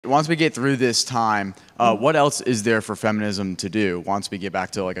Once we get through this time, what else is there for feminism to do once we get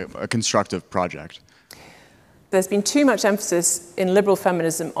back to like a constructive project? There's been too much emphasis in liberal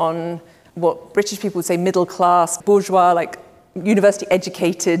feminism on what British people would say middle class, bourgeois, like university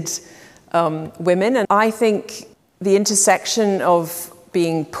educated women. And I think the intersection of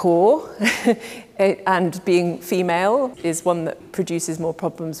being poor and being female is one that produces more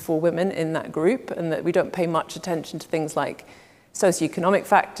problems for women in that group, and that we don't pay much attention to things like socioeconomic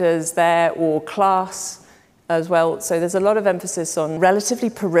factors there or class as well. So there's a lot of emphasis on relatively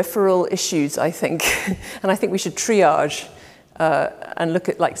peripheral issues, I think. And I think we should triage and look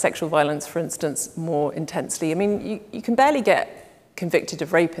at like sexual violence, for instance, more intensely. I mean, you can barely get convicted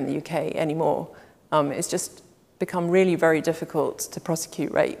of rape in the UK anymore. It's just become really very difficult to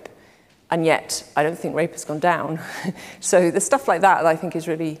prosecute rape. And yet, I don't think rape has gone down. So the stuff like that I think is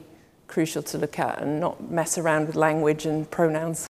really crucial to look at and not mess around with language and pronouns.